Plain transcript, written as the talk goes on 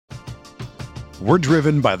We're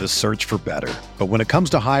driven by the search for better. But when it comes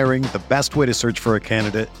to hiring, the best way to search for a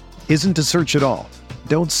candidate isn't to search at all.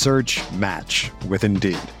 Don't search, match with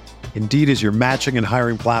Indeed. Indeed is your matching and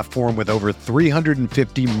hiring platform with over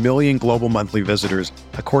 350 million global monthly visitors,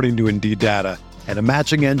 according to Indeed data, and a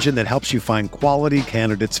matching engine that helps you find quality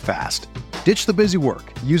candidates fast. Ditch the busy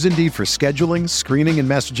work. Use Indeed for scheduling, screening, and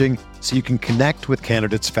messaging so you can connect with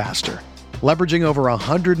candidates faster. Leveraging over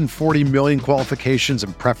 140 million qualifications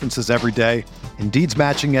and preferences every day, Indeed's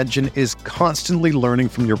matching engine is constantly learning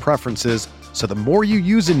from your preferences, so the more you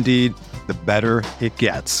use Indeed, the better it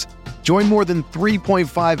gets. Join more than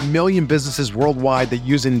 3.5 million businesses worldwide that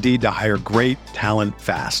use Indeed to hire great talent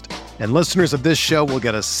fast. And listeners of this show will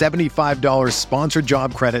get a $75 sponsored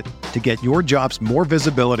job credit to get your jobs more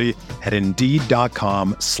visibility at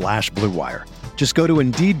Indeed.com/Blue Wire. Just go to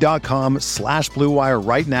Indeed.com/Blue Wire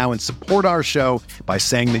right now and support our show by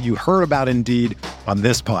saying that you heard about Indeed on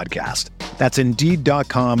this podcast. That's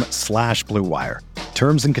Indeed.com/Blue Wire.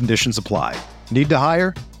 Terms and conditions apply. Need to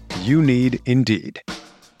hire? You need Indeed.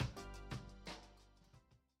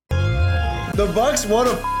 The Bucks won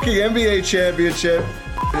a fucking NBA championship.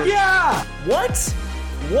 Yeah! What?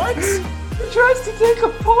 He tries to take a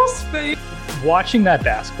pulse fake. Watching that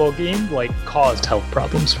basketball game, caused health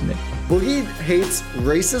problems for me. Boogie hates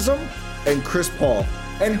racism and Chris Paul.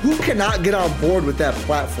 And who cannot get on board with that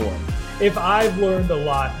platform? If I've learned a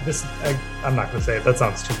lot, I'm not going to say it. That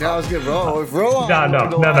sounds too I was going to roll. If roll on. No.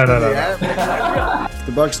 If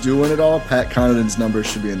the Bucks do win it all, Pat Connaughton's numbers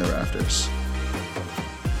should be in the rafters.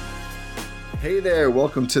 Hey there,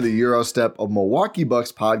 welcome to the Eurostep, a Milwaukee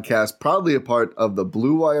Bucks podcast, proudly a part of the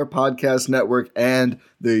Blue Wire Podcast Network and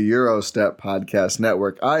the Eurostep Podcast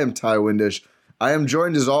Network. I am Ty Windish. I am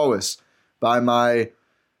joined as always by my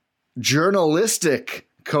journalistic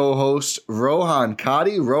co-host, Rohan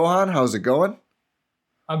Kadi. Rohan, how's it going?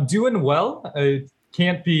 I'm doing well. I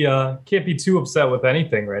can't be too upset with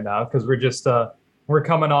anything right now because we're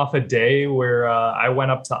coming off a day where I went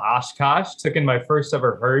up to Oshkosh, took in my first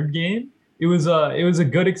ever Herd game. It was a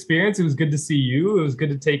good experience. It was good to see you. It was good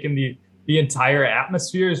to take in the entire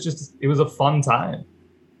atmosphere. It was a fun time.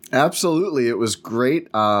 Absolutely. It was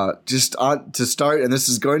great. To start, and this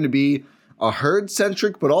is going to be a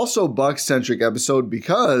Herd-centric but also Bucks-centric episode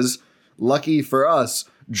because, lucky for us,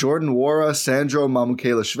 Jordan Nwora, Sandro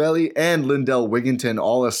Mamukelashvili, and Lindell Wigginton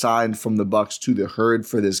all assigned from the Bucks to the Herd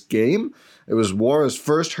for this game. It was Nwora's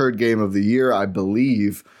first Herd game of the year, I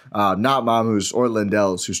believe. Not Mamu's or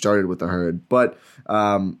Lindell's, who started with the Herd. But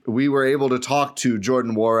we were able to talk to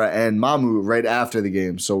Jordan Nwora and Mamu right after the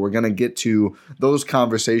game. So we're going to get to those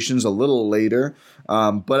conversations a little later.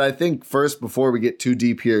 But I think first, before we get too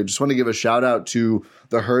deep here, just want to give a shout out to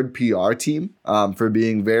the Herd PR team for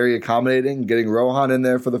being very accommodating, getting Rohan in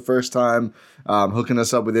there for the first time, hooking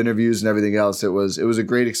us up with interviews and everything else. It was a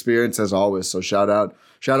great experience as always. So shout out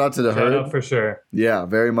to the Herd. Shout out for sure. Yeah,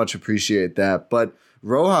 very much appreciate that. But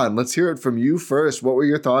Rohan, let's hear it from you first. What were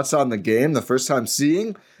your thoughts on the game? The first time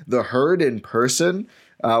seeing the Herd in person.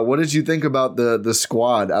 What did you think about the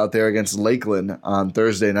squad out there against Lakeland on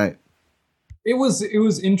Thursday night? It was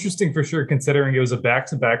interesting for sure, considering it was a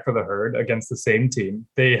back-to-back for the Herd against the same team.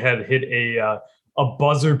 They had hit a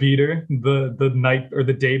buzzer beater the night or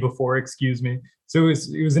the day before, excuse me. So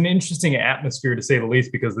it was an interesting atmosphere to say the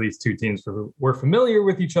least because these two teams were familiar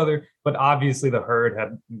with each other, but obviously the Herd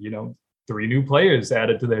had 3 new players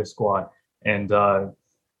added to their squad, and I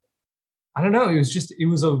don't know. It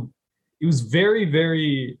was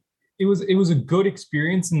a good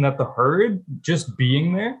experience in that the Herd, just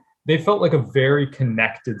being there, they felt like a very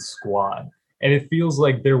connected squad. And it feels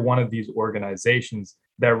like they're one of these organizations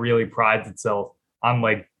that really prides itself on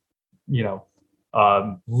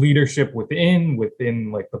leadership within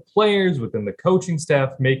like the players, within the coaching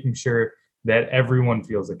staff, making sure that everyone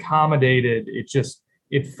feels accommodated.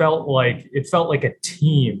 It felt like a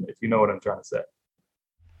team, if you know what I'm trying to say.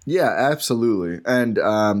 Yeah, absolutely. And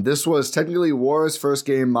this was technically Nwora's first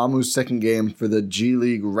game, Mamu's second game for the G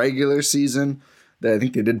League regular season. I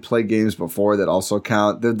think they did play games before that also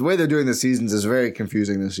count. The way they're doing the seasons is very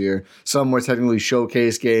confusing this year. Some were technically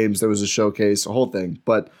showcase games. There was a showcase, a whole thing.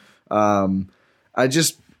 But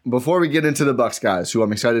before we get into the Bucks guys, who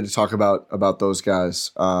I'm excited to talk about those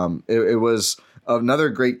guys, it was another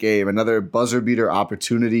great game, another buzzer beater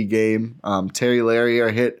opportunity game. Terry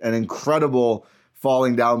Larrier hit an incredible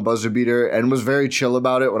falling down buzzer beater and was very chill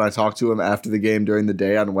about it when I talked to him after the game during the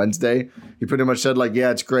day on Wednesday. He pretty much said,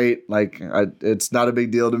 yeah, it's great. It's not a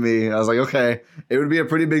big deal to me. I was like, okay, it would be a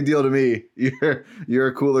pretty big deal to me. You're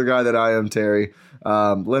a cooler guy than I am, Terry.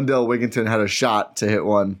 Lindell Wigginton had a shot to hit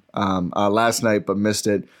one last night, but missed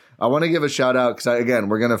it. I want to give a shout out because, again,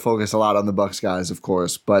 we're going to focus a lot on the Bucks guys, of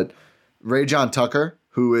course, but Rayjon Tucker,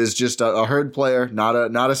 who is just a Herd player,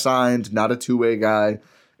 not assigned, not a two-way guy,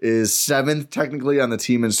 is 7th technically on the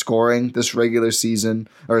team in scoring this regular season,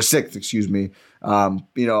 or 6th, excuse me. Some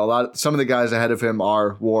of the guys ahead of him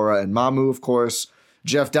are Wara and Mamu, of course.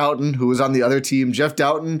 Jeff Doughton, who was on the other team. Jeff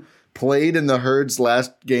Doughton played in the Herd's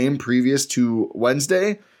last game previous to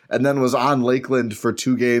Wednesday, and then was on Lakeland for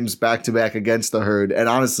 2 games back-to-back against the Herd, and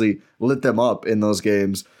honestly lit them up in those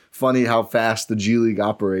games. Funny how fast the G League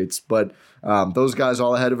operates. But those guys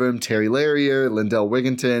all ahead of him, Terry Larrier, Lindell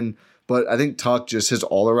Wigginton. But I think Tuck, just his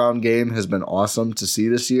all-around game has been awesome to see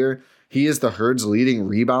this year. He is the Herd's leading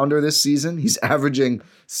rebounder this season. He's averaging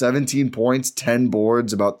 17 points, 10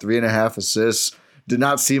 boards, about 3.5 assists. Did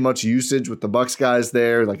not see much usage with the Bucks guys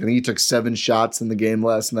there. I think he took 7 shots in the game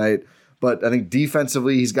last night. But I think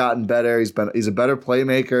defensively he's gotten better. He's a better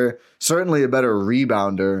playmaker, certainly a better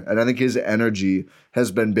rebounder, and I think his energy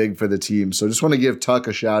has been big for the team. So just want to give Tuck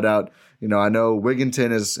a shout out. I know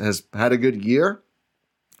Wigginton has had a good year.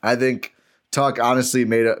 I think Tuck honestly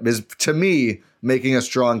is, to me, making a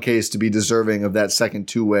strong case to be deserving of that second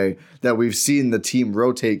two-way that we've seen the team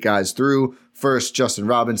rotate guys through. First, Justin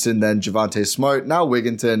Robinson, then Javonte Smart, now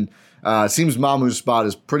Wigginton. Seems Mamu's spot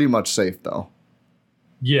is pretty much safe, though.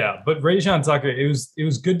 Yeah, but Rayjon Tucker, it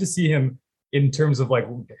was good to see him in terms of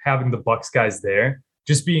having the Bucks guys there,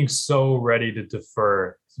 just being so ready to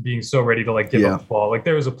defer, being so ready to give up the ball.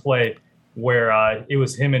 There was a play where it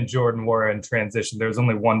was him and Jordan Wara in transition. There was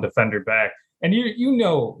only one defender back. And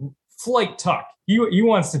Flight Tuck, he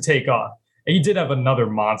wants to take off. And he did have another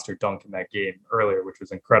monster dunk in that game earlier, which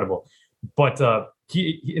was incredible. But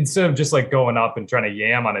he instead of just going up and trying to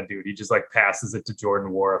yam on a dude, he just passes it to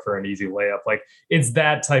Jordan Wara for an easy layup. It's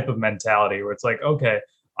that type of mentality where it's okay,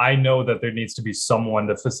 I know that there needs to be someone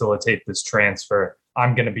to facilitate this transfer.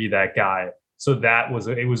 I'm going to be that guy. So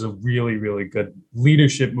it was a really, really good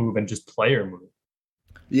leadership move and just player move.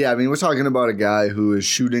 Yeah, I mean, we're talking about a guy who is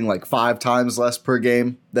shooting 5 times less per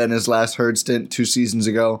game than his last Herd stint 2 seasons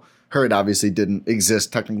ago. Herd obviously didn't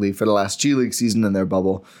exist technically for the last G League season in their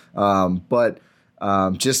bubble. But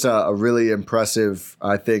just a really impressive,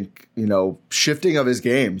 I think, shifting of his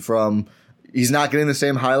game from he's not getting the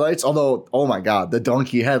same highlights. Although, oh my God, the dunk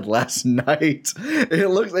he had last night,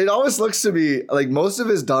 it always looks to me most of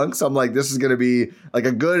his dunks, I'm this is going to be a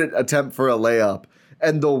good attempt for a layup.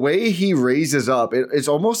 And the way he raises up, it's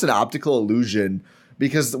almost an optical illusion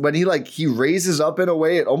because when he raises up in a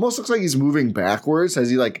way, it almost looks like he's moving backwards as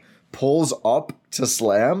he pulls up to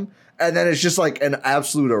slam. And then it's just an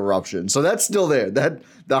absolute eruption. So that's still there. That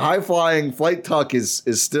the high flying Flight Tuck is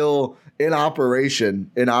still in operation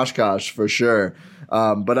in Oshkosh for sure.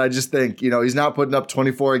 But I just think, he's not putting up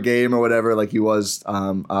 24 a game or whatever like he was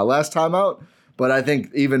last time out. But I think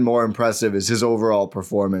even more impressive is his overall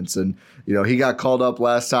performance. And, he got called up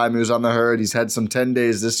last time he was on the Herd. He's had some 10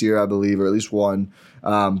 days this year, I believe, or at least one.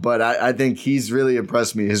 But I think he's really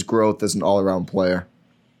impressed me, his growth as an all-around player.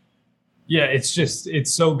 Yeah,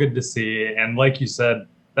 it's so good to see. And like you said,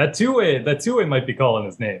 that two-way might be calling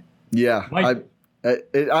his name. Yeah. No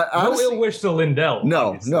ill wish to Lindell.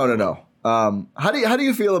 No. How do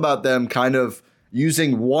you feel about them kind of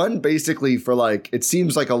using one basically for it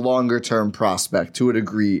seems like a longer term prospect to a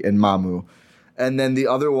degree in Mamu, and then the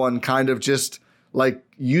other one kind of just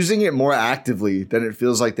using it more actively than it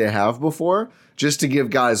feels like they have before, just to give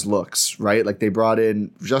guys looks, right? They brought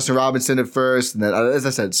in Justin Robinson at first, and then, as I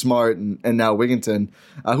said, Smart, and now Wigginton,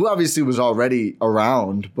 who obviously was already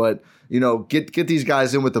around, but get these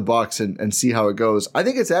guys in with the Bucks and see how it goes. I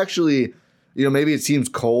think it's actually, maybe it seems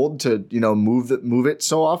cold to move it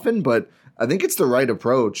so often, but I think it's the right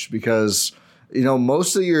approach because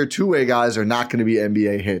most of your two-way guys are not going to be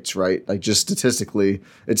NBA hits, right? Just statistically,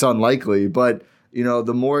 it's unlikely, but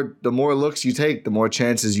the more looks you take, the more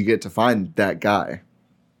chances you get to find that guy.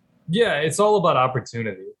 Yeah, it's all about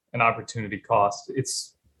opportunity and opportunity cost.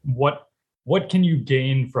 It's what can you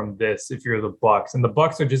gain from this if you're the Bucks? And the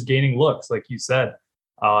Bucks are just gaining looks, like you said.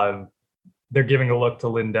 They're giving a look to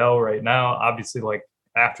Lindell right now. Obviously,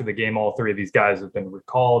 after the game, all 3 of these guys have been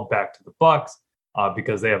recalled back to the Bucks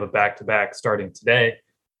because they have a back-to-back starting today.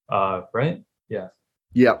 Right? Yeah.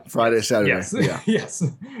 Yeah, Friday, Saturday. Yes. Yeah. Yes.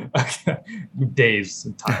 Okay. Days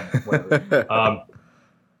and time, whatever.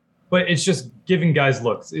 But it's just giving guys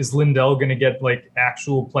looks. Is Lindell going to get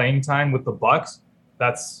actual playing time with the Bucks?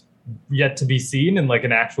 That's yet to be seen in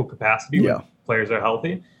an actual capacity when players are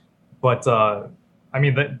healthy. But I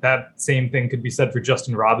mean, that same thing could be said for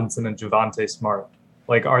Justin Robinson and Javonte Smart.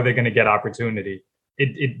 Are they going to get opportunity?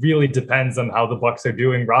 It really depends on how the Bucks are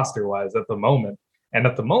doing roster-wise at the moment. And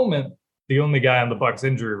at the moment, the only guy on the Bucks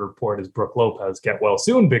injury report is Brook Lopez. Get well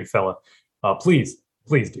soon, big fella. Please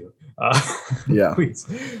do. Yeah, please.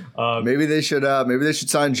 Maybe they should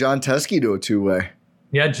sign John Teskey to a two-way.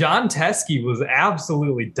 Yeah, John Teskey was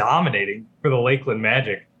absolutely dominating for the Lakeland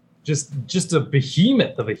Magic. Just a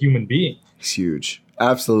behemoth of a human being. He's huge,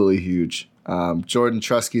 absolutely huge. Jordan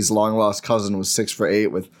Trusky's long-lost cousin was 6 for 8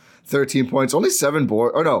 with 13 points, only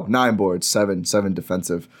 9 boards, seven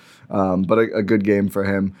defensive. But a good game for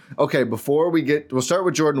him. Okay, we'll start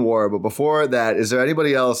with Jordan Nwora, but before that, is there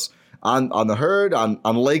anybody else on the herd, on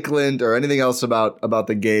Lakeland, or anything else about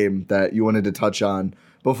the game that you wanted to touch on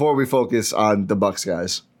before we focus on the Bucks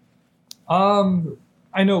guys?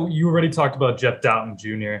 I know you already talked about Jeff Doughton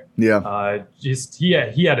Jr. Yeah.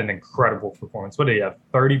 He had an incredible performance. What did he have?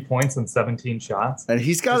 30 points and 17 shots. And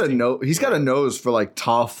he's got a nose for like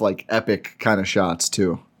tough, like epic kind of shots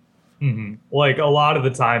too. Mm-hmm. Like a lot of the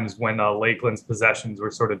times when Lakeland's possessions were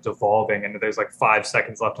sort of devolving and there's like 5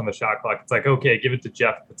 seconds left on the shot clock, it's like, okay, give it to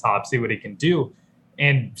Jeff at the top, see what he can do.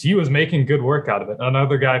 And he was making good work out of it.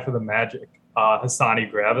 Another guy for the Magic,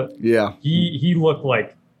 Hassani Gravett. Yeah. He looked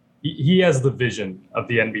like he has the vision of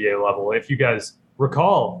the NBA level. If you guys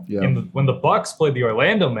recall, when the Bucks played the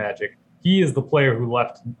Orlando Magic, he is the player who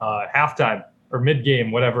left halftime or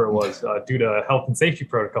mid-game, whatever it was, due to health and safety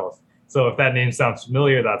protocols. So if that name sounds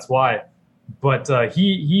familiar, that's why. But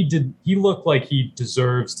he looked like he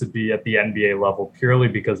deserves to be at the NBA level purely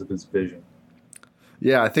because of his vision.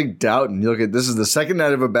 Yeah, I think Doughton, this is the second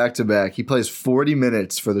night of a back-to-back. He plays 40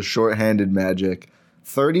 minutes for the shorthanded Magic.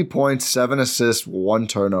 30 points, 7 assists, 1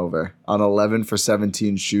 turnover on 11 for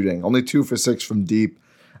 17 shooting. Only 2 for 6 from deep.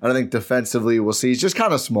 And I think defensively, we'll see. He's just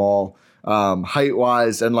kind of small,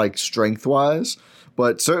 height-wise and like strength-wise,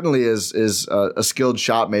 but certainly is a skilled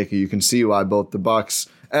shot maker. You can see why both the Bucks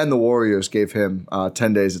and the Warriors gave him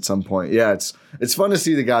 10 days at some point. Yeah, it's fun to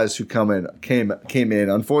see the guys who came in.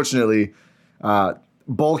 Unfortunately,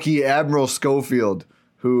 bulky Admiral Schofield,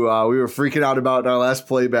 who we were freaking out about in our last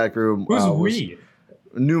playback room. Who's we?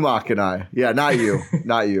 Newmark and I. Yeah, not you.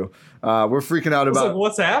 Not you. We're freaking out about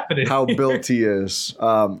what's happening, how built he is.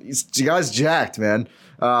 The guy's jacked, man.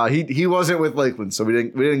 He wasn't with Lakeland, so we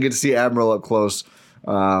didn't get to see Admiral up close.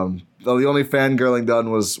 The only fangirling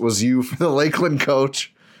done was you for the Lakeland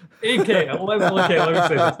coach. Okay, let me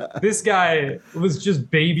say this. This guy was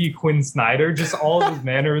just baby Quinn Snyder. Just all of his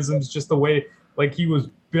mannerisms, just the way like he was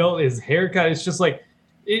built, his haircut. It's just like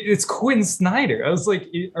it's Quinn Snyder. I was like,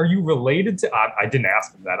 are you related to? I didn't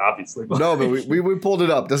ask him that, obviously. But no, but we pulled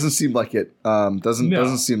it up. Doesn't seem like it.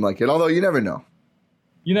 Doesn't seem like it. Although you never know.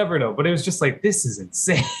 You never know. But it was just like, this is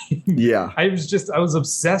insane. Yeah. I was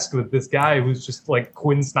obsessed with this guy who's just like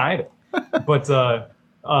Quinn Snyder. But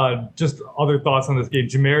just other thoughts on this game.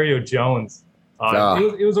 Jamario Jones.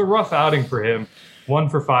 It was a rough outing for him. 1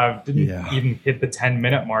 for 5. Didn't even hit the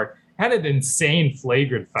 10-minute mark. Had an insane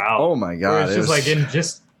flagrant foul. Oh my god! It's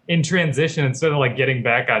just in transition, instead of like getting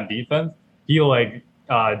back on defense, he like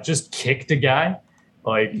just kicked a guy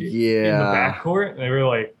in the backcourt, and they were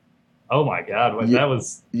like, "Oh my god!" That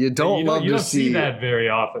was you don't see that very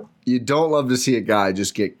often. You don't love to see a guy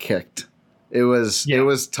just get kicked. It was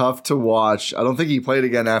tough to watch. I don't think he played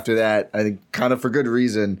again after that. I think kind of for good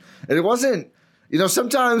reason, and it wasn't.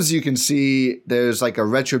 Sometimes you can see there's like a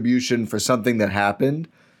retribution for something that happened.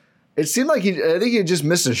 It seemed like I think he just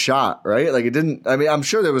missed a shot, right? Like it didn't. I mean, I'm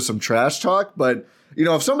sure there was some trash talk, but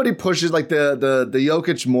if somebody pushes like the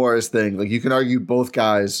Jokic Morris thing, like you can argue both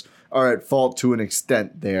guys are at fault to an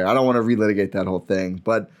extent there. I don't want to relitigate that whole thing,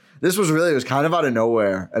 but this was kind of out of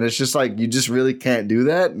nowhere, and it's just like you just really can't do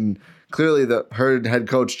that. And clearly, the Herd head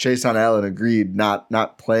coach Chason Allen agreed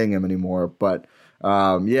not playing him anymore, but.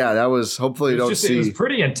 That was hopefully It was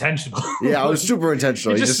pretty intentional. Yeah, it was super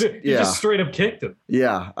intentional. He just straight up kicked him.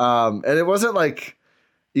 Yeah. And it wasn't like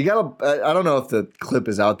I don't know if the clip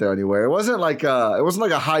is out there anywhere. It wasn't like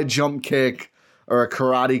a high jump kick or a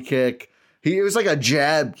karate kick. It was like a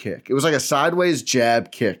jab kick. It was like a sideways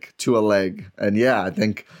jab kick to a leg. And I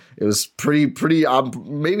think it was pretty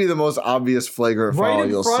maybe the most obvious flagrant foul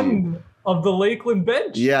you'll see. Of the Lakeland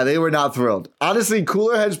bench. Yeah, they were not thrilled. Honestly,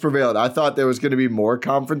 cooler heads prevailed. I thought there was going to be more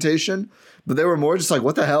confrontation, but they were more just like,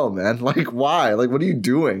 what the hell, man? Like, why? Like, what are you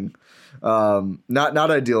doing? Not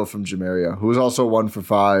ideal from Jamario, who was also 1 for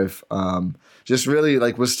 5. Just really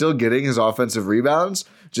was still getting his offensive rebounds,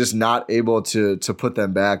 just not able to put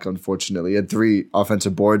them back, unfortunately. He had 3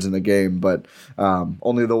 offensive boards in the game, but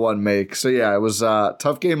only the 1 make. So, it was a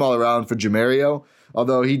tough game all around for Jamario.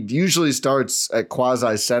 Although he usually starts at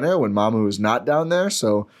quasi center when Mamu is not down there.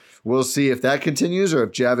 So we'll see if that continues or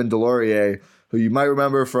if Javin DeLaurier, who you might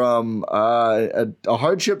remember from a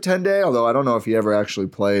hardship 10-day, although I don't know if he ever actually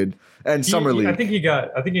played, and summer league. I think he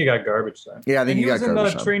got garbage time. Yeah, I think he got garbage time. He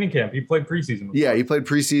was in training camp. He played preseason. Yeah, he played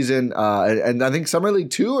preseason, and I think summer league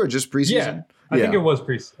too, or just preseason. Yeah, I think it was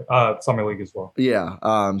summer league as well.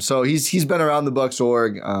 Yeah. So he's been around the Bucks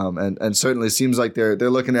org, and certainly seems like they're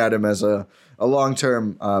looking at him as a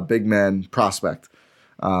long-term big man prospect.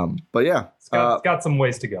 But yeah, it's got some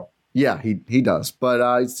ways to go. Yeah, he does.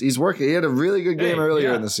 But he's working. He had a really good game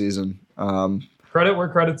earlier in the season. Credit where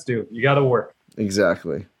credit's due. You got to work.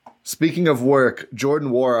 Exactly. Speaking of work,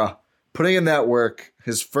 Jordan Nwora putting in that work,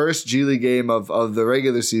 his first G League game of the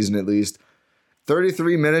regular season at least.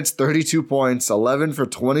 33 minutes, 32 points, 11 for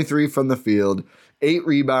 23 from the field, 8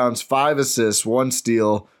 rebounds, 5 assists, 1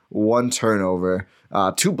 steal, 1 turnover,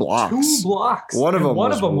 2 blocks. 2 blocks. One of them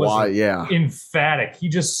was emphatic. He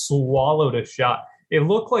just swallowed a shot. It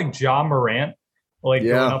looked like Ja Morant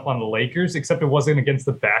going up on the Lakers, except it wasn't against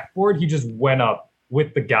the backboard. He just went up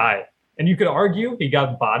with the guy. And you could argue he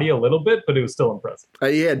got body a little bit, but it was still impressive.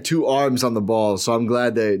 He had 2 arms on the ball, so I'm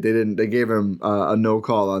glad they gave him a no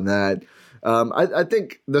call on that. I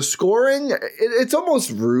think the scoring, it's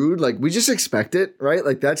almost rude. Like, we just expect it, right?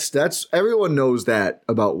 Like, that's everyone knows that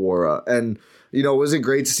about Nwora. And, was it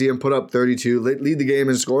great to see him put up 32, lead the game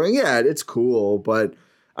in scoring? Yeah, it's cool, but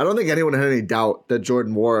I don't think anyone had any doubt that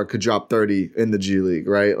Jordan Nwora could drop 30 in the G League,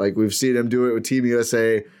 right? Like, we've seen him do it with Team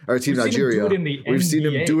USA or Team Nigeria. We've seen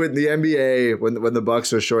him do it in the NBA when the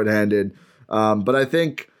Bucks are shorthanded. But I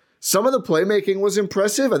think some of the playmaking was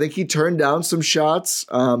impressive. I think he turned down some shots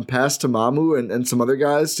past to Mamu and some other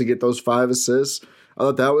guys to get those 5 assists. I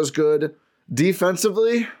thought that was good.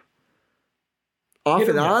 Defensively, off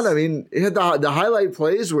and on. I mean, the highlight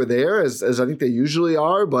plays were there as I think they usually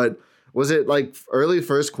are, but was it like early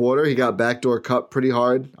first quarter he got backdoor cut pretty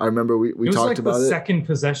hard? I remember we talked about it. It was like the second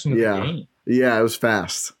possession of the game. Yeah, it was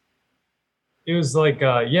fast. It was like,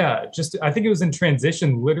 I think it was in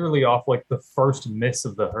transition, literally off like the first miss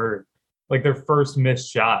of the Herd, like their first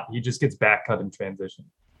missed shot. He just gets back cut in transition.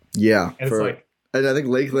 Yeah. And and I think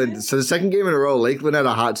Lakeland, so the second game in a row, Lakeland had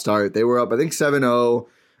a hot start. They were up, I think 7-0,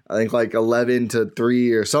 I think like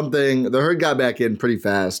 11-3 or something. The Herd got back in pretty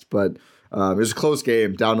fast, but it was a close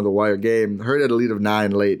game, down to the wire game. The Herd had a lead of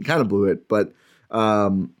 9 late, kind of blew it, but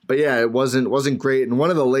yeah, it wasn't great. And one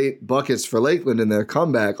of the late buckets for Lakeland in their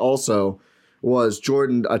comeback also was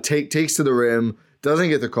Jordan takes to the rim, doesn't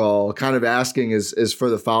get the call, kind of asking is for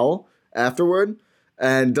the foul afterward,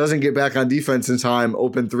 and doesn't get back on defense in time.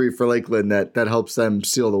 Open 3 for Lakeland that helps them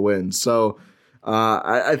seal the win. So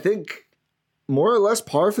I think more or less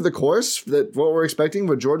par for the course that what we're expecting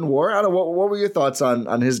with Jordan Nwora. I don't know, what were your thoughts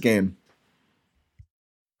on his game?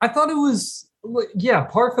 I thought it was,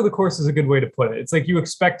 par for the course is a good way to put it. It's like you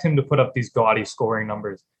expect him to put up these gaudy scoring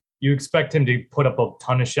numbers. You expect him to put up a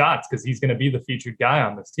ton of shots because he's going to be the featured guy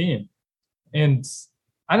on this team. And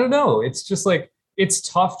I don't know. It's just like, it's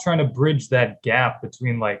tough trying to bridge that gap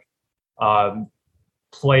between like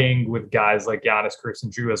playing with guys like Giannis, Chris,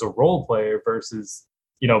 and Drew as a role player versus,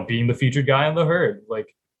 being the featured guy on the Herd.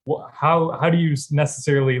 Like, how do you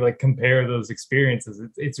necessarily like compare those experiences?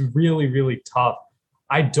 It's really, really tough.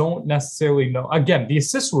 I don't necessarily know. Again, the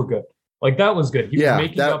assists were good. Like, that was good. He was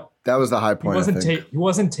making up. That was the high point. He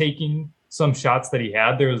wasn't taking some shots that he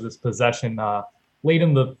had. There was this possession late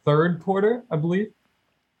in the third quarter, I believe.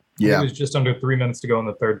 Yeah. It was just under 3 minutes to go in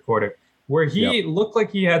the third quarter, where he looked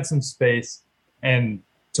like he had some space and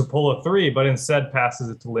to pull a 3, but instead passes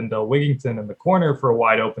it to Lindell Wigginton in the corner for a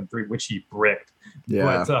wide open 3, which he bricked.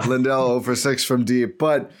 Yeah, but, Lindell 0 for 6 from deep.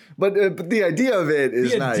 But the idea of it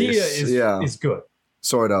is nice. The idea is good.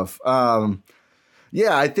 Sort of.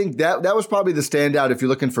 Yeah, I think that was probably the standout if you're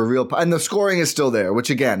looking for real. And the scoring is still there, which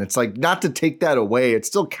again, it's like not to take that away. It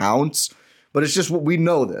still counts, but it's just what we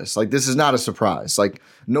know this. Like, this is not a surprise. Like,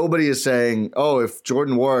 nobody is saying, oh, if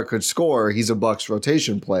Jordan Nwora could score, he's a Bucks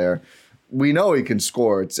rotation player. We know he can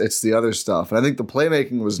score. It's the other stuff. And I think the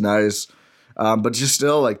playmaking was nice, but just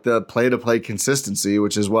still like the play-to-play consistency,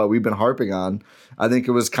 which is what we've been harping on. I think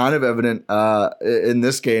it was kind of evident in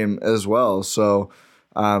this game as well. So,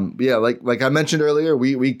 like I mentioned earlier,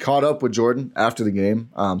 we caught up with Jordan after the game,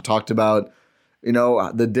 talked about,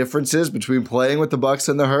 the differences between playing with the Bucks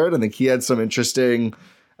and the Herd. I think he had some interesting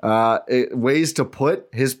ways to put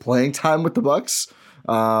his playing time with the Bucks,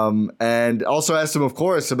 and also asked him, of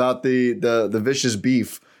course, about the vicious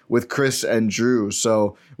beef with Chris and Drew.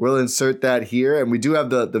 So we'll insert that here. And we do have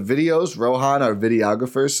the videos, Rohan, our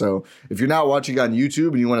videographer. So if you're not watching on YouTube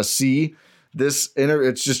and you want to see this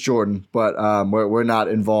it's just Jordan, but we're not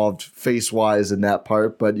involved face-wise in that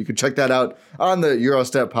part. But you can check that out on the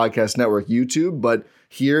Eurostep Podcast Network YouTube. But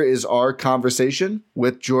here is our conversation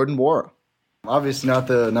with Jordan Nwora. Obviously not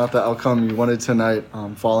the outcome you wanted tonight,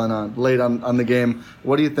 falling on late on the game.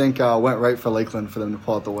 What do you think went right for Lakeland for them to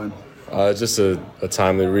pull out the win? Just a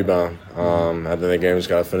timely rebound. At the game, just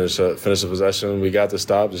got to finish the possession. We got the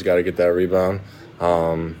stop, just got to get that rebound.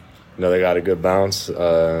 They got a good bounce.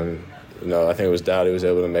 I think it was Dowdy was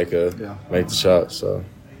able to make the shot. So,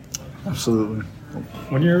 absolutely.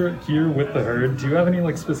 When you're here with the Herd, do you have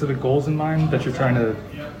any specific goals in mind that you're trying to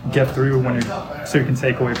get through so you can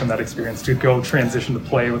take away from that experience to go transition to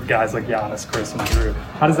play with guys like Giannis, Chris, and Drew?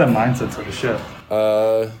 How does that mindset sort of shift?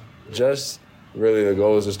 Just really the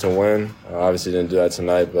goal is just to win. Obviously didn't do that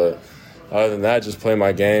tonight, but other than that, just play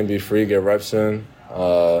my game, be free, get reps in.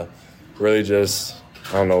 Really just,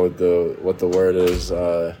 I don't know what the word is.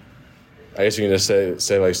 I guess you can just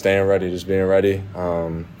say like staying ready, just being ready.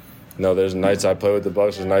 There's nights I play with the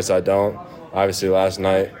Bucks, there's nights I don't. Obviously last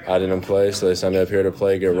night I didn't play, so they sent me up here to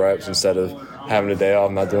play, get reps instead of having a day off,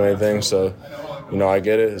 not doing anything. So, I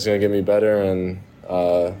get it. It's going to get me better, and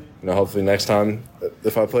hopefully next time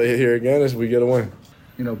if I play here again, we get a win.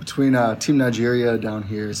 Between Team Nigeria down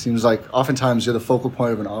here, it seems like oftentimes you're the focal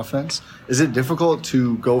point of an offense. Is it difficult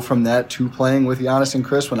to go from that to playing with Giannis and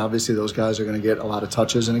Chris when obviously those guys are going to get a lot of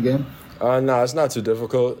touches in a game? No, it's not too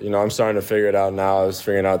difficult. I'm starting to figure it out now. I was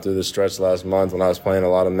figuring out through the stretch last month when I was playing a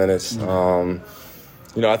lot of minutes. I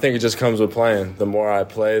think it just comes with playing. The more I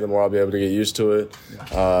play, the more I'll be able to get used to it.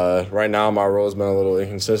 Right now, my role's been a little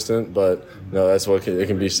inconsistent, but that's what it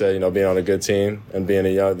can be said. Being on a good team and being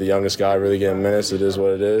the youngest guy, really getting minutes, it is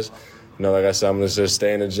what it is. Like I said, I'm going to just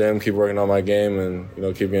stay in the gym, keep working on my game, and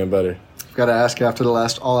keep getting better. I've got to ask you after the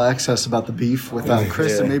last All Access about the beef with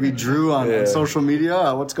Chris and maybe Drew on social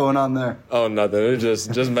media. What's going on there? Oh, nothing. They're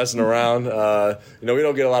just messing around. We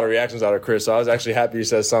don't get a lot of reactions out of Chris, so I was actually happy he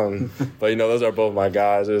said something. But, those are both my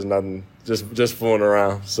guys. There's nothing, just fooling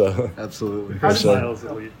around. So absolutely. Miles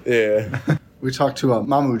elite. Yeah. We talked to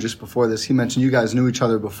Mamu just before this. He mentioned you guys knew each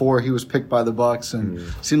other before he was picked by the Bucks, and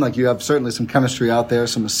seemed like you have certainly some chemistry out there,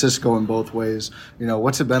 some assists going both ways.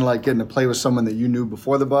 What's it been like getting to play with someone that you knew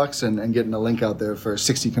before the Bucks and getting a link out there for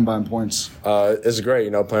 60 combined points? It's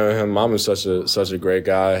great, playing with him. Mamu's such a great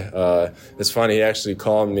guy. It's funny, he actually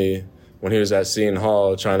called me when he was at Seton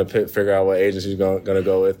Hall trying to figure out what agents he's going to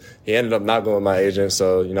go with. He ended up not going with my agent,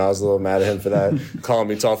 so, I was a little mad at him for that. Calling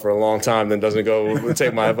me talk for a long time, then doesn't go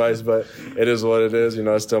take my advice, but it is what it is.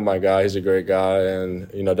 It's still my guy. He's a great guy,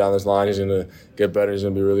 and, down this line, he's going to get better. He's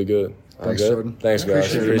going to be really good. Thanks, Jordan. Thanks,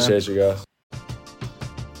 guys. Appreciate you guys.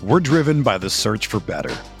 We're driven by the search for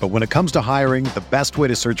better. But when it comes to hiring, the best way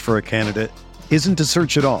to search for a candidate isn't to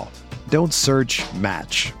search at all. Don't search,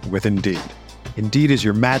 match with Indeed. Indeed is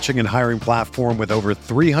your matching and hiring platform with over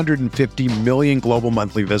 350 million global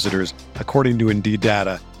monthly visitors, according to Indeed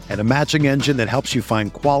data, and a matching engine that helps you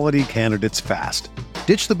find quality candidates fast.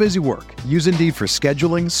 Ditch the busy work. Use Indeed for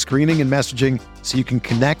scheduling, screening, and messaging so you can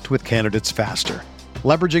connect with candidates faster.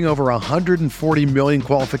 Leveraging over 140 million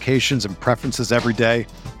qualifications and preferences every day,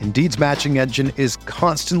 Indeed's matching engine is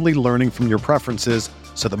constantly learning from your preferences,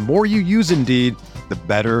 so the more you use Indeed, the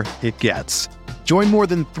better it gets. Join more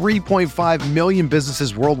than 3.5 million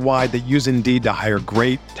businesses worldwide that use Indeed to hire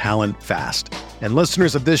great talent fast. And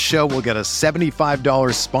listeners of this show will get a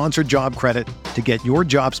 $75 sponsored job credit to get your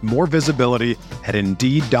jobs more visibility at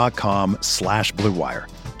Indeed.com/Blue Wire.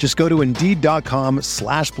 Just go to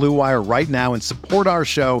Indeed.com/Blue Wire right now and support our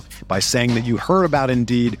show by saying that you heard about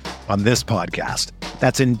Indeed on this podcast.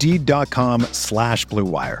 That's Indeed.com/Blue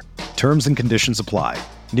Wire. Terms and conditions apply.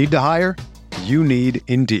 Need to hire? You need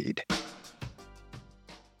Indeed.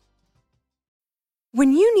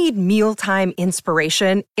 When you need mealtime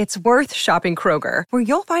inspiration, it's worth shopping Kroger, where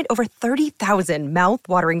you'll find over 30,000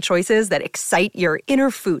 mouth-watering choices that excite your inner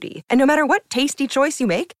foodie. And no matter what tasty choice you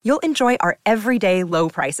make, you'll enjoy our everyday low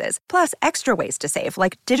prices, plus extra ways to save,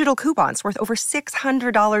 like digital coupons worth over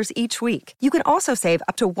 $600 each week. You can also save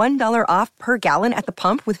up to $1 off per gallon at the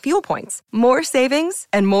pump with fuel points. More savings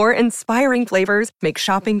and more inspiring flavors make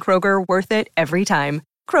shopping Kroger worth it every time.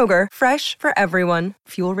 Kroger, fresh for everyone.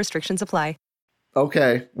 Fuel restrictions apply.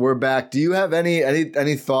 Okay, we're back. Do you have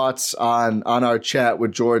any thoughts on our chat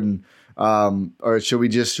with Jordan, or should we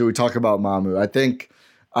talk about Mamu? I think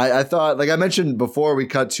I thought, like I mentioned before we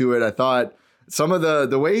cut to it, I thought some of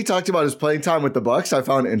the way he talked about his playing time with the Bucks, I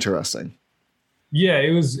found interesting. Yeah,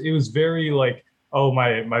 it was very like, oh,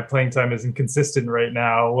 my playing time isn't consistent right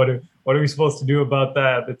now. What are we supposed to do about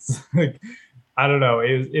that? It's like, I don't know.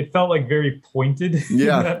 It felt like very pointed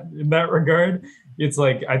in that regard. It's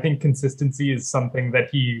like, I think consistency is something that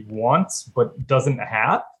he wants but doesn't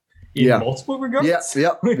have in multiple regards.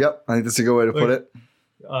 Yep. I think that's a good way to put it.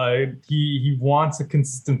 He wants a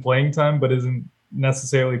consistent playing time but isn't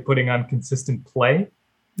necessarily putting on consistent play.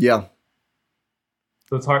 Yeah.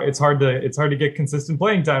 So it's hard to get consistent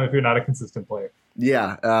playing time if you're not a consistent player.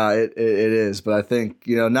 Yeah, it is, but I think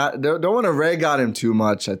don't want to rag on him too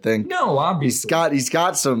much. I think no, obviously he's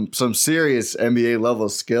got some serious NBA level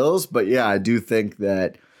skills, but yeah, I do think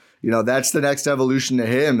that that's the next evolution to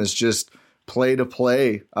him is just play to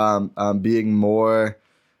play, being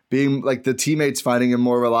like the teammates finding him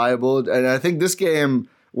more reliable, and I think this game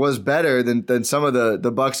was better than some of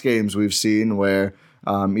the Bucks games we've seen where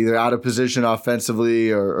either out of position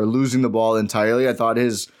offensively or losing the ball entirely. I thought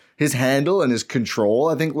his handle and his control,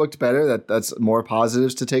 I think, looked better. That's more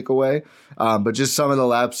positives to take away. But just some of the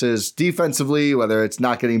lapses defensively, whether it's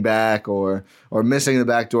not getting back or missing the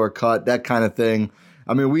backdoor cut, that kind of thing.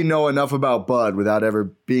 I mean, we know enough about Bud without ever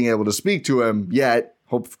being able to speak to him yet.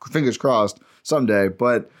 Hope, fingers crossed, someday.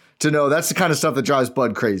 But to know that's the kind of stuff that drives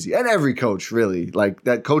Bud crazy. And every coach, really. Like,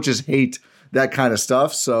 that coaches hate that kind of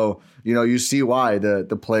stuff. So, you see why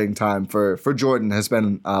the playing time for Jordan has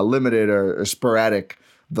been limited or sporadic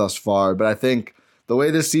thus far. But I think the way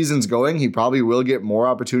this season's going, he probably will get more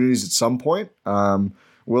opportunities at some point.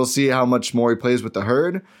 We'll see how much more he plays with the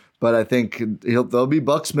Herd, but I think there'll be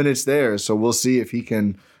Bucks minutes there. So we'll see if he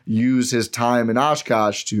can use his time in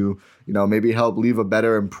Oshkosh to, maybe help leave a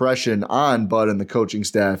better impression on Bud and the coaching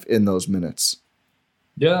staff in those minutes.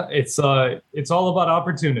 Yeah, it's all about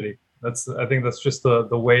opportunity. I think that's just the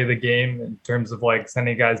way the game in terms of like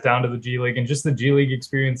sending guys down to the G League and just the G League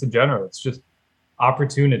experience in general. It's just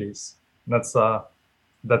opportunities. That's the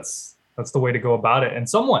way to go about it. And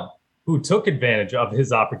someone who took advantage of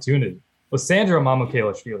his opportunity was Sandro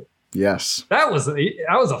Mamukelashvili. Yes, that was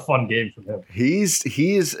a fun game for him.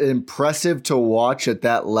 He's impressive to watch at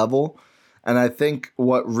that level, and I think it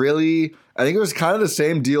was kind of the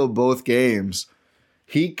same deal both games.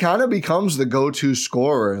 He kind of becomes the go-to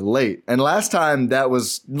scorer late, and last time that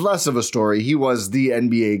was less of a story. He was the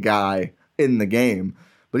NBA guy in the game.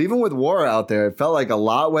 But even with Wara out there, it felt like a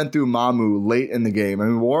lot went through Mamu late in the game. I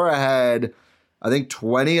mean, Wara had, I think,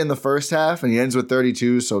 20 in the first half, and he ends with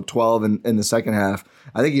 32, so 12 in the second half.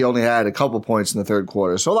 I think he only had a couple points in the third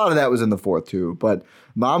quarter, so a lot of that was in the fourth too. But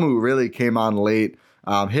Mamu really came on late,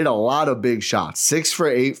 hit a lot of big shots, 6 for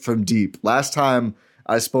 8 from deep. Last time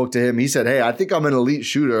I spoke to him, he said, hey, I think I'm an elite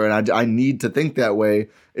shooter, and I need to think that way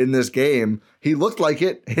in this game. He looked like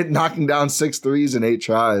it, knocking down 6 threes and 8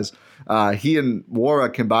 tries. He and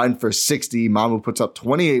Wara combined for 60. Mamu puts up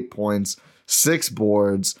 28 points, 6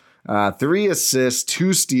 boards, 3 assists,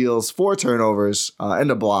 2 steals, 4 turnovers,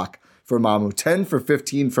 and a block for Mamu. 10 for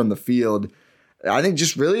 15 from the field. I think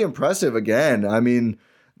just really impressive again. I mean,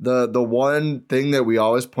 the one thing that we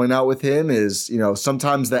always point out with him is,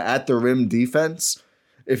 sometimes the at the rim defense,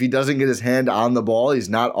 if he doesn't get his hand on the ball, he's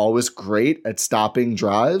not always great at stopping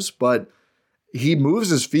drives, but he moves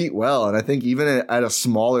his feet well, and I think even at a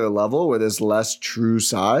smaller level where there's less true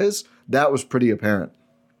size, that was pretty apparent.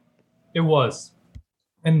 It was.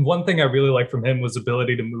 And one thing I really liked from him was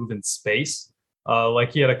ability to move in space.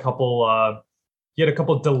 Like he had a couple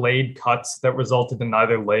delayed cuts that resulted in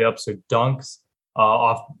either layups or dunks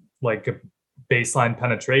off like a baseline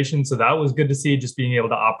penetration. So that was good to see, just being able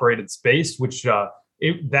to operate in space, which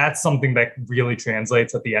that's something that really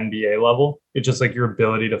translates at the NBA level. It's just like your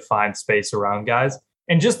ability to find space around guys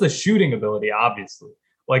and just the shooting ability, obviously.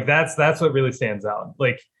 Like that's what really stands out.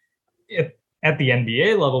 Like at the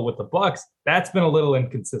NBA level with the Bucks, that's been a little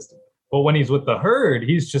inconsistent. But when he's with the Herd,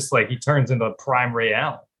 he's just like, he turns into a prime Ray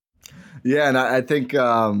Allen. Yeah, and I think in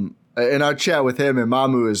our chat with him, and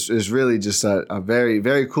Mamu is really just a very,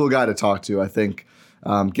 very cool guy to talk to. I think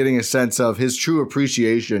getting a sense of his true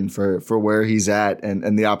appreciation for where he's at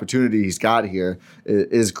and the opportunity he's got here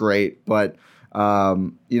is great. But,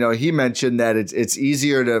 he mentioned that it's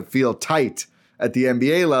easier to feel tight at the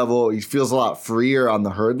NBA level. He feels a lot freer on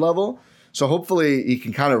the Herd level. So hopefully he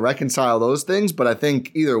can kind of reconcile those things. But I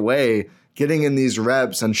think either way, getting in these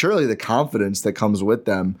reps and surely the confidence that comes with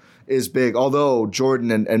them is big. Although Jordan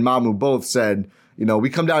and Mamu both said, we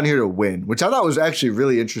come down here to win, which I thought was actually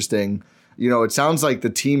really interesting. It sounds like the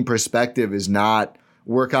team perspective is not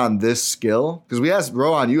work on this skill. Because we asked,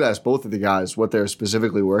 Rohan, you asked both of the guys what they're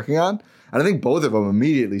specifically working on. And I think both of them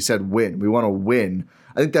immediately said win. We want to win.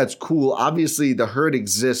 I think that's cool. Obviously, the Herd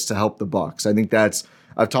exists to help the Bucks. I think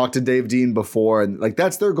I've talked to Dave Dean before, and like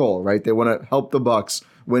that's their goal, right? They want to help the Bucks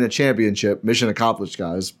win a championship. Mission accomplished,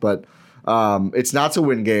 guys. But it's not to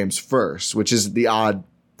win games first, which is the odd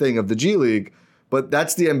thing of the G League. But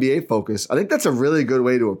that's the NBA focus. I think that's a really good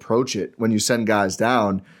way to approach it when you send guys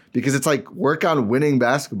down, because it's like work on winning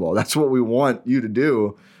basketball. That's what we want you to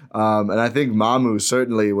do. And I think Mamu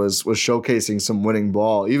certainly was showcasing some winning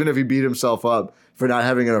ball, even if he beat himself up for not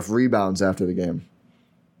having enough rebounds after the game.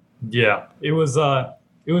 Yeah, it was a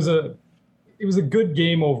good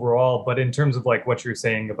game overall. But in terms of like what you're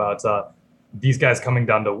saying about these guys coming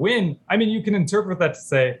down to win, I mean, you can interpret that to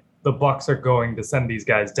say the Bucks are going to send these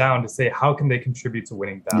guys down to say how can they contribute to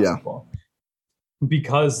winning basketball. Yeah.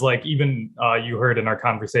 Because like even you heard in our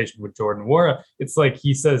conversation with Jordan Nwora, it's like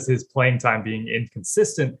he says his playing time being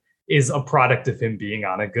inconsistent is a product of him being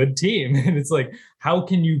on a good team. And it's like, how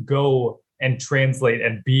can you go and translate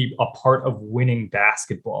and be a part of winning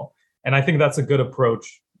basketball? And I think that's a good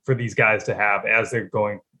approach for these guys to have as they're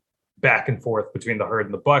going back and forth between the Herd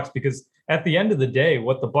and the Bucks, because at the end of the day,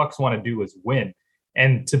 what the Bucks want to do is win.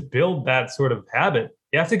 And to build that sort of habit,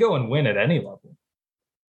 you have to go and win at any level.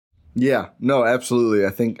 Yeah, no, absolutely.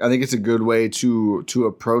 I think it's a good way to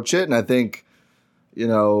approach it. And I think,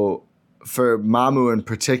 for Mamu in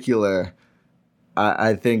particular,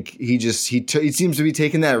 I think he seems to be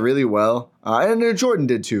taking that really well. And Jordan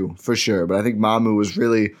did too, for sure. But I think Mamu was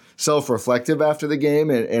really self-reflective after the game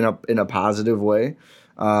in a positive way.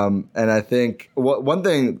 And I think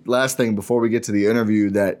last thing before we get to the interview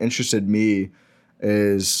that interested me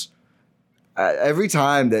is every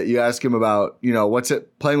time that you ask him about, what's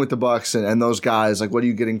it playing with the Bucks and those guys, like, what are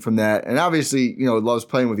you getting from that? And obviously, loves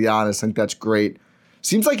playing with Giannis. I think that's great.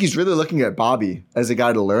 Seems like he's really looking at Bobby as a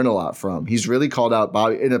guy to learn a lot from. He's really called out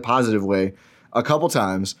Bobby in a positive way a couple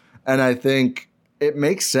times. And I think it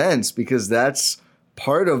makes sense because that's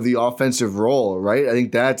part of the offensive role, right? I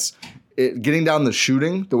think that's it, getting down the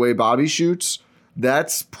shooting, the way Bobby shoots.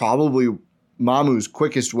 That's probably Mamu's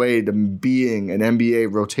quickest way to being an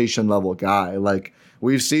NBA rotation level guy. Like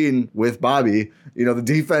we've seen with Bobby, the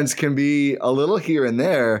defense can be a little here and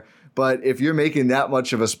there, but if you're making that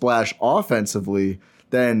much of a splash offensively,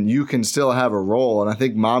 then you can still have a role. And I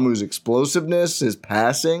think Mamu's explosiveness, his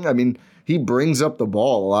passing, I mean, he brings up the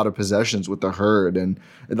ball a lot of possessions with the Herd. And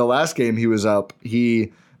in the last game he was up,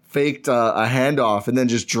 he faked a handoff and then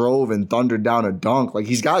just drove and thundered down a dunk. Like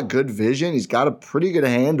he's got good vision. He's got a pretty good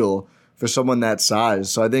handle for someone that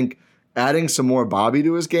size. So I think adding some more Bobby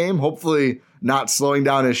to his game, hopefully not slowing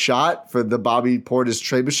down his shot for the Bobby Portis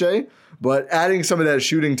Trebuchet, but adding some of that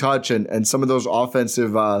shooting touch and some of those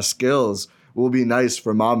offensive skills will be nice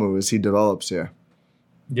for Mamu as he develops here.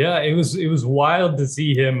 Yeah, it was wild to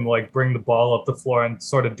see him like bring the ball up the floor and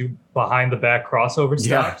sort of do behind the back crossover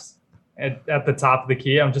steps. At the top of the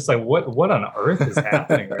key. I'm just like, what on earth is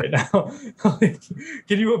happening right now? Like,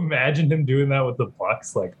 can you imagine him doing that with the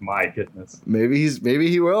Bucks? Like, my goodness. Maybe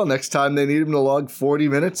he will next time they need him to log 40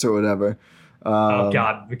 minutes or whatever. Oh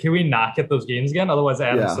God, can we not get those games again? Otherwise,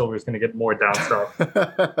 Adam Silver is going to get more down stuff.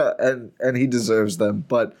 and he deserves them.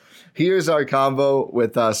 But here's our convo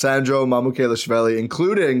with Sandro Mamukelashvili,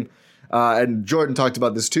 including. And Jordan talked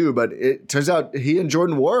about this too, but it turns out he and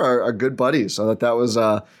Jordan Nwora are good buddies. So that was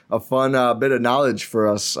a fun bit of knowledge for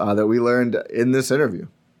us that we learned in this interview.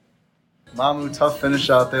 Mamu, tough finish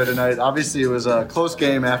out there tonight. Obviously, it was a close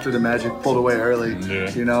game after the Magic pulled away early.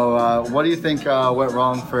 Yeah. What do you think went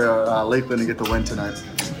wrong for Lakeland to get the win tonight?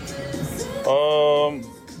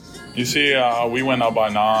 You see, we went up by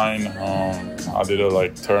 9. I did a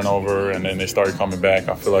turnover, and then they started coming back.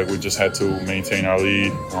 I feel like we just had to maintain our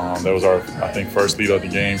lead. That was our, I think, first lead of the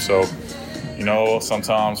game. So,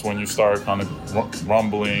 sometimes when you start kind of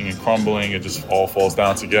rumbling and crumbling, it just all falls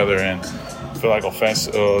down together. And I feel like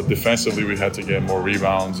defensively, we had to get more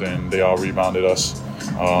rebounds, and they all rebounded us.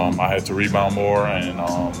 I had to rebound more, and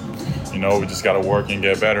we just got to work and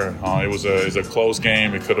get better. It was a close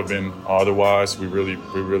game. It could have been otherwise. We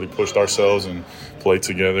really pushed ourselves and played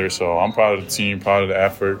together. So I'm proud of the team, proud of the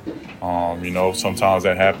effort. Sometimes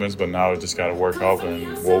that happens, but now we just got to work up,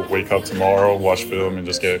 and we'll wake up tomorrow, watch film, and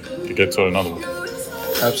just get to another one.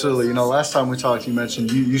 Absolutely. Last time we talked, you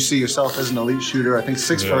mentioned you see yourself as an elite shooter. I think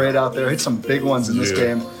 6 for 8 out there. Hit some big ones in this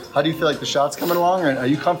game. How do you feel like the shot's coming along? Or are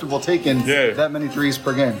you comfortable taking that many threes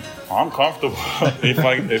per game? I'm comfortable.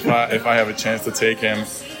 If I have a chance to take him,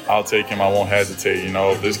 I'll take him. I won't hesitate.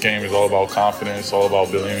 This game is all about confidence, all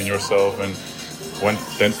about believing in yourself. And when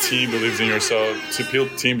the team believes in yourself,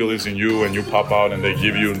 team believes in you, and you pop out and they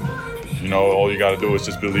give you, all you got to do is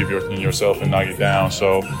just believe in yourself and knock it down.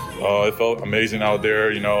 So it felt amazing out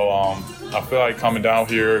there. I feel like coming down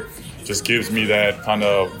here just gives me that kind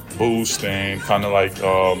of boost and kind of like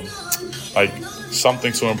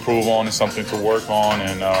something to improve on and something to work on,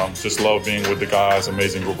 and just love being with the guys,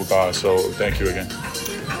 amazing group of guys. So thank you again.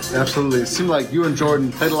 Absolutely. It seemed like you and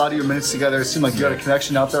Jordan played a lot of your minutes together. It seemed like you had a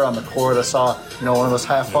connection out there on the court. I saw, one of those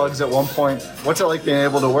half hugs at one point. What's it like being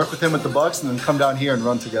able to work with him at the Bucks and then come down here and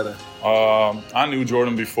run together? I knew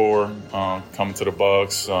Jordan before coming to the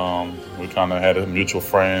Bucks. We kind of had a mutual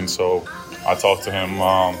friend, so I talked to him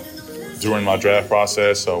during my draft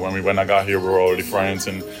process. So when I got here, we were already friends.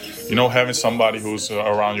 And, having somebody who's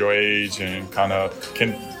around your age and kind of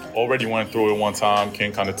already went through it one time,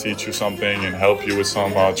 can kind of teach you something and help you with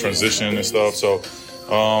some transition and stuff. So,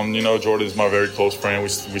 Jordan is my very close friend.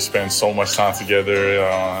 We spend so much time together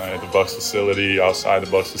at the Bucks facility, outside the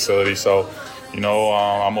Bucks facility. So,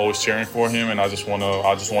 I'm always cheering for him, and I just want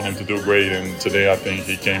him to do great. And today, I think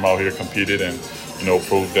he came out here, competed, and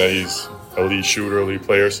proved that he's elite shooter, elite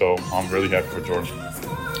player. So I'm really happy for Jordan.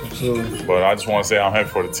 Absolutely. But I just want to say I'm happy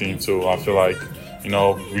for the team too. I feel like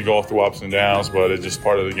we go through ups and downs, but it's just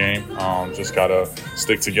part of the game. Just gotta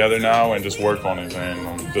stick together now and just work on it.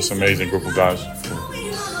 And just amazing group of guys.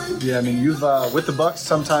 Yeah, I mean, you've with the Bucks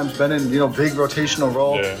sometimes been in big rotational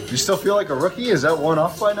role. Yeah. You still feel like a rookie? Is that worn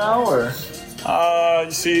off by now, or?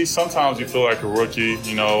 You see, sometimes you feel like a rookie.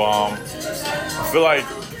 I feel like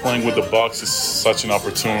playing with the Bucks is such an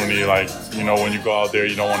opportunity. Like, when you go out there,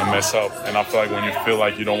 you don't want to mess up. And I feel like when you feel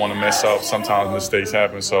like you don't want to mess up, sometimes mistakes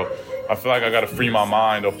happen. So I feel like I got to free my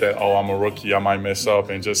mind of that, I'm a rookie, I might mess up,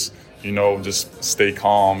 and just stay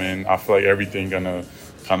calm. And I feel like everything gonna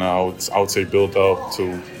kind of, I would say, build up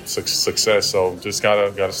to success. So just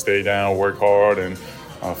gotta stay down, work hard, and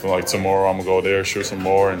I feel like tomorrow I'm going to go there, shoot some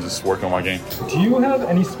more, and just work on my game. Do you have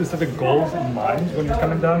any specific goals in mind when you're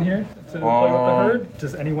coming down here to play with the Herd?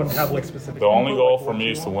 Does anyone have specific The only goal for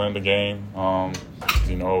me is to win the game. I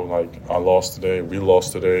lost today, we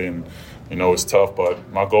lost today, and, it's tough.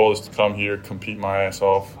 But my goal is to come here, compete my ass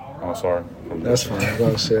off. I'm sorry. That's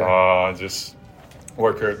fine. Just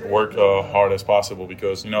work hard as possible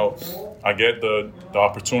because, I get the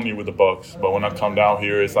opportunity with the Bucks, but when I come down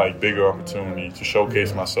here, it's like bigger opportunity to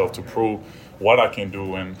showcase myself, to prove what I can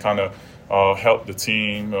do and kind of help the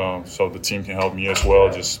team so the team can help me as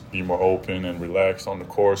well, just be more open and relaxed on the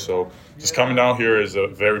court. So just coming down here is a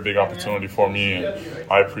very big opportunity for me, and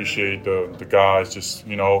I appreciate the guys. Just,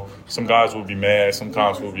 some guys will be mad,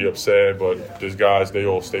 sometimes will be upset, but these guys, they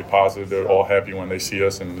all stay positive. They're all happy when they see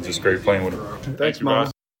us, and it's just great playing with them. Thanks, you, Mom.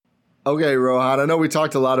 guys. Okay, Rohan, I know we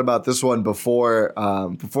talked a lot about this one before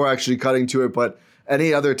actually cutting to it, but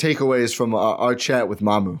any other takeaways from our chat with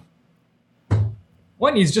Mamu?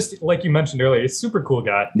 One, he's just, like you mentioned earlier, he's a super cool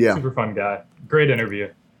guy. Yeah. Super fun guy. Great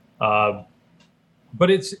interview. But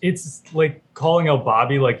it's like calling out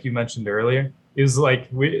Bobby, like you mentioned earlier, is like,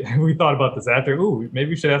 we thought about this after. Ooh, maybe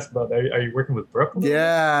we should ask about, are you working with Brooke?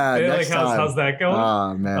 Yeah, next time. How's that going?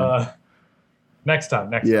 Oh, man. Next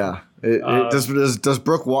time. Yeah. Does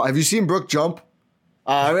Brooke walk? Have you seen Brooke jump?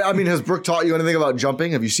 Has Brooke taught you anything about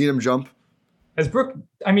jumping? Have you seen him jump? Has Brooke,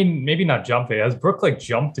 maybe not jumping. Has Brooke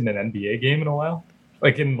jumped in an NBA game in a while?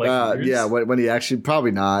 Years? Yeah, when he actually, probably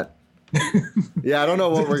not. Yeah, I don't know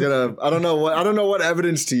what I don't know what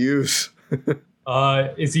evidence to use.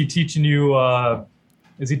 Is he teaching you how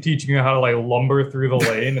to lumber through the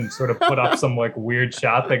lane and sort of put up some weird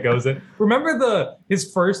shot that goes in? Remember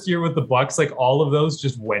his first year with the Bucks, all of those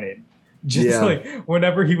just went in.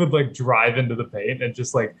 Whenever he would drive into the paint and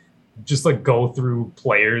just go through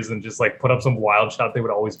players and just put up some wild shot, they would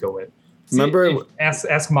always go in.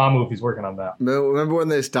 Ask Mamu if he's working on that. Remember when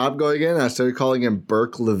they stopped going in? I started calling him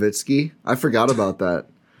Burke Levitsky. I forgot about that.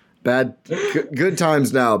 Good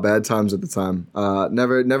times now, bad times at the time.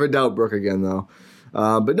 Never doubt Brooke again though.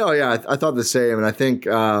 But no, yeah, I thought the same, and I think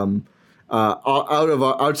outside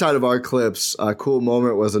of our clips, a cool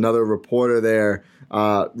moment was another reporter there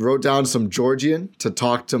wrote down some Georgian to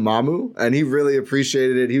talk to Mamu, and he really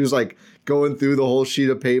appreciated it. He was going through the whole sheet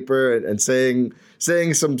of paper and saying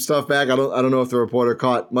some stuff back. I don't know if the reporter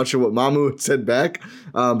caught much of what Mamu said back,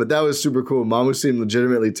 but that was super cool. Mamu seemed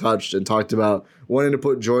legitimately touched and talked about wanting to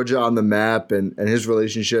put Georgia on the map and his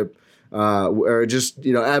relationship or just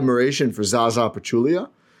admiration for Zaza Pachulia,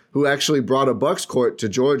 who actually brought a Bucks court to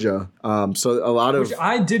Georgia. So a lot of, which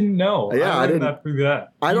I didn't know. Yeah, I didn't not through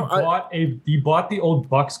that. He bought the old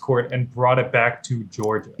Bucks court and brought it back to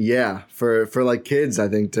Georgia. Yeah, for kids, I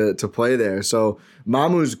think, to play there. So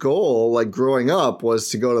Mamu's goal, growing up, was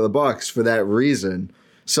to go to the Bucks for that reason.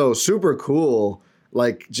 So super cool,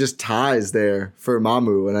 just ties there for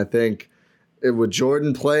Mamu. And I think with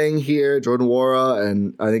Jordan playing here, Jordan Nwora,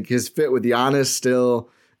 and I think his fit with Giannis still,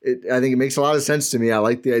 I think it makes a lot of sense to me. I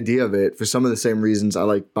like the idea of it for some of the same reasons I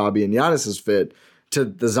like Bobby and Giannis's fit, to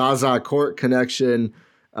the Zaza court connection.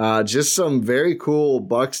 Just some very cool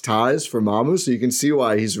Bucks ties for Mamu. So you can see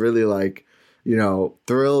why he's really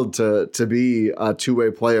thrilled to be a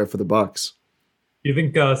two-way player for the Bucks. Do you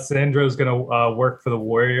think Sandro's going to work for the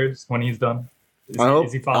Warriors when he's done?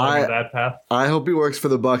 Is he following that path? I hope he works for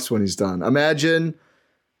the Bucks when he's done. Imagine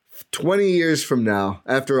 20 years from now,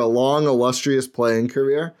 after a long, illustrious playing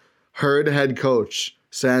career, Herd head coach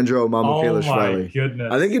Sandro Mamukelashvili. Oh my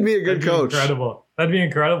goodness! I think he'd be a good coach. Incredible. That'd be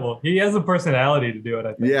incredible. He has the personality to do it,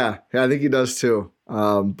 I think. Yeah, I think he does too.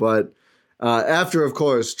 But after, of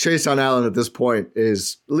course, Chason Allen at this point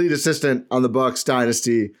is lead assistant on the Bucks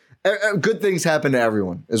dynasty. Good things happen to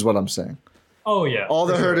everyone, is what I'm saying. Oh, yeah. All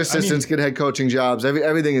the Herd assistants get head coaching jobs.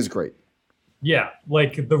 Everything is great. Yeah,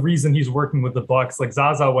 like the reason he's working with the Bucks, like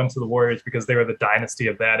Zaza went to the Warriors because they were the dynasty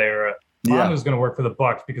of that era. Manu's going to work for the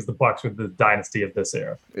Bucks because the Bucks were the dynasty of this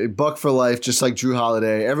era. A Buck for life, just like Drew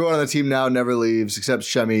Holiday. Everyone on the team now never leaves except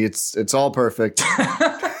Shemi. It's all perfect.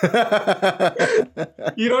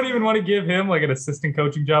 You don't even want to give him like an assistant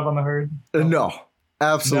coaching job on the Herd? No,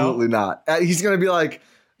 absolutely not. He's going to be like,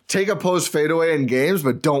 take a post fadeaway in games,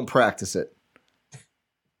 but don't practice it.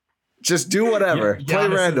 Just do whatever. Play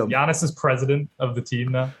random. Giannis is president of the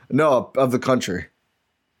team now? No, of the country.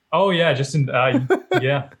 Oh, yeah. Just in,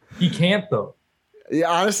 yeah. He can't, though. Yeah,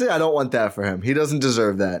 honestly, I don't want that for him. He doesn't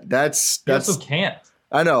deserve that. He also can't.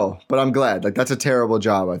 I know, but I'm glad. Like, that's a terrible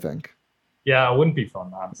job, I think. Yeah, it wouldn't be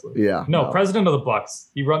fun, honestly. Yeah. No, president of the Bucks.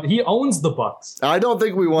 He owns the Bucks. I don't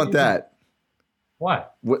think we want that. Why?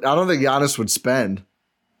 I don't think Giannis would spend.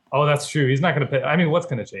 Oh, that's true. He's not going to pay. I mean, what's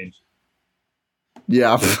going to change?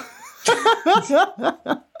 Yeah.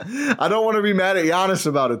 I don't want to be mad at Giannis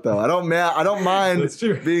about it, though. I don't mind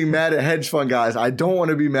being mad at hedge fund guys. I don't want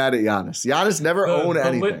to be mad at Giannis. Giannis never owned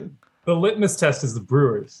anything. The litmus test is the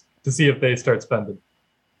Brewers to see if they start spending.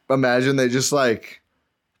 Imagine they just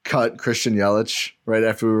cut Christian Yelich right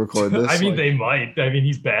after we record this. I mean, they might. I mean,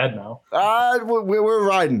 he's bad now. We're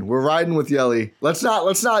riding. We're riding with Yelly. Let's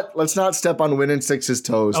not step on Win in Six's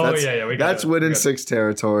toes. That's Win in Six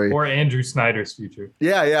territory. Or Andrew Snyder's future.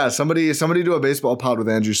 Yeah. Somebody do a baseball pod with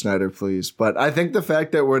Andrew Snyder, please. But I think the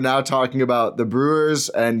fact that we're now talking about the Brewers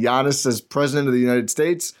and Giannis as president of the United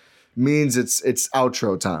States means it's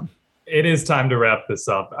outro time. It is time to wrap this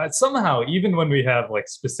up. Somehow, even when we have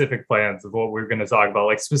specific plans of what we're going to talk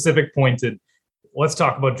about, specific pointed, let's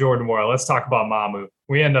talk about Jordan Moore, let's talk about Mamu,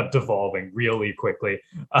 we end up devolving really quickly.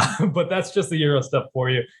 But that's just the Euro Step for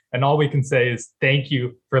you. And all we can say is thank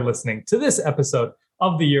you for listening to this episode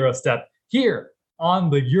of the Euro Step here on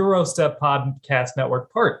the Euro Step Podcast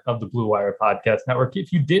Network, part of the Blue Wire Podcast Network.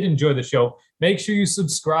 If you did enjoy the show, make sure you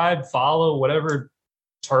subscribe, follow, whatever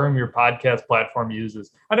term your podcast platform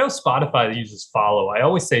uses. I know Spotify uses follow. I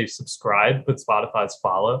always say subscribe, but Spotify's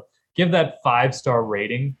follow. Give that 5-star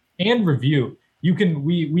rating and review.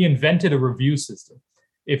 We invented a review system.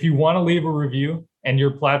 If you want to leave a review and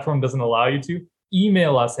your platform doesn't allow you to,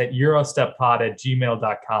 email us at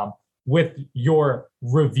eurosteppod@gmail.com with your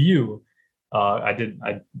review.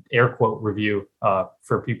 I air quote review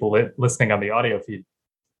for people listening on the audio feed.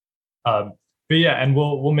 But yeah, and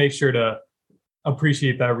we'll make sure to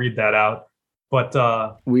appreciate that, read that out. But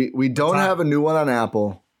we don't have a new one on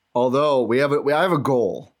Apple, although I have a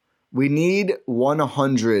goal. We need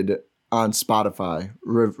 100 on Spotify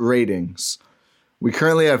ratings. We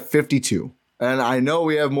currently have 52, and I know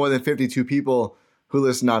we have more than 52 people who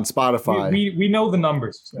listen on Spotify. We know the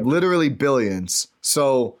numbers, literally billions.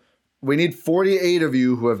 So we need 48 of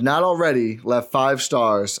you who have not already left 5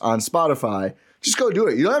 stars on Spotify. Just go do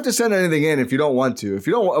it. You don't have to send anything in if you don't want to. If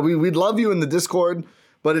you don't, we'd love you in the Discord,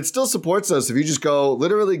 but it still supports us if you just go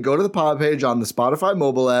to the pod page on the Spotify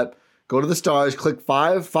mobile app, go to the stars, click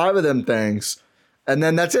five of them things, and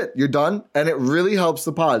then that's it. You're done, and it really helps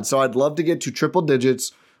the pod. So I'd love to get to triple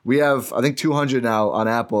digits. We have, I think, 200 now on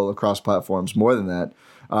Apple across platforms, more than that.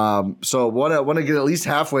 So want to get at least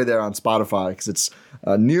halfway there on Spotify because it's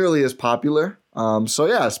nearly as popular. So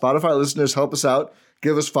yeah, Spotify listeners, help us out.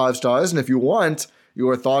 Give us 5 stars, and if you want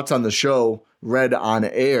your thoughts on the show read on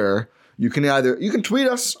air, you can tweet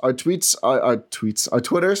us. Our Twitters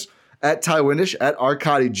at Ty Windish, at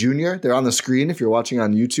Arcadi Jr. They're on the screen if you're watching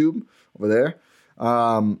on YouTube over there.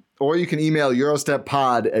 Or you can email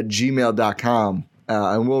eurosteppod@gmail.com,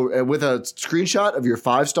 and we'll with a screenshot of your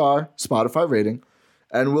 5-star Spotify rating,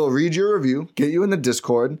 and we'll read your review, get you in the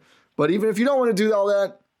Discord. But even if you don't want to do all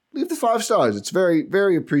that, leave the 5 stars. It's very,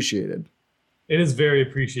 very appreciated. It is very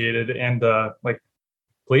appreciated, and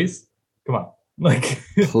please, come on,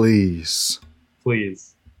 please.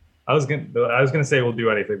 I was gonna say we'll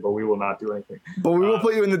do anything, but we will not do anything. But we will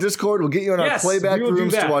put you in the Discord. We'll get you in our playback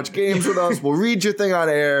rooms to watch games with us. We'll read your thing on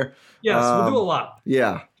air. Yes, we'll do a lot.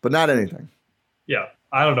 Yeah, but not anything. Yeah,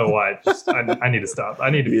 I don't know why. I need to stop. I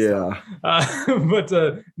need to be stopped. But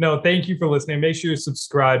no, thank you for listening. Make sure you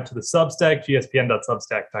subscribe to the Substack,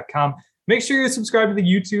 gspn.substack.com. Make sure you subscribe to the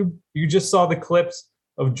YouTube. You just saw the clips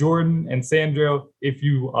of Jordan and Sandro. If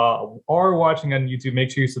you are watching on YouTube,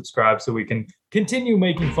 make sure you subscribe so we can continue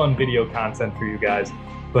making fun video content for you guys.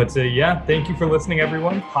 But yeah, thank you for listening,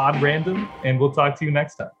 everyone. Pod Random, and we'll talk to you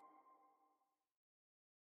next time.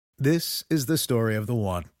 This is the story of the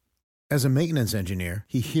one. As a maintenance engineer,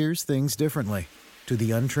 he hears things differently. To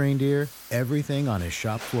the untrained ear, everything on his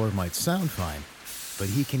shop floor might sound fine, but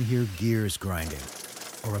he can hear gears grinding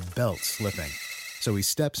or a belt slipping. So he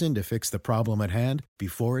steps in to fix the problem at hand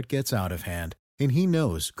before it gets out of hand. And he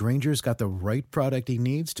knows Grainger's got the right product he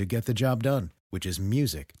needs to get the job done, which is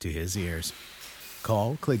music to his ears.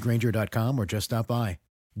 Call, click Grainger.com, or just stop by.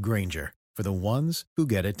 Grainger, for the ones who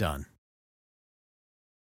get it done.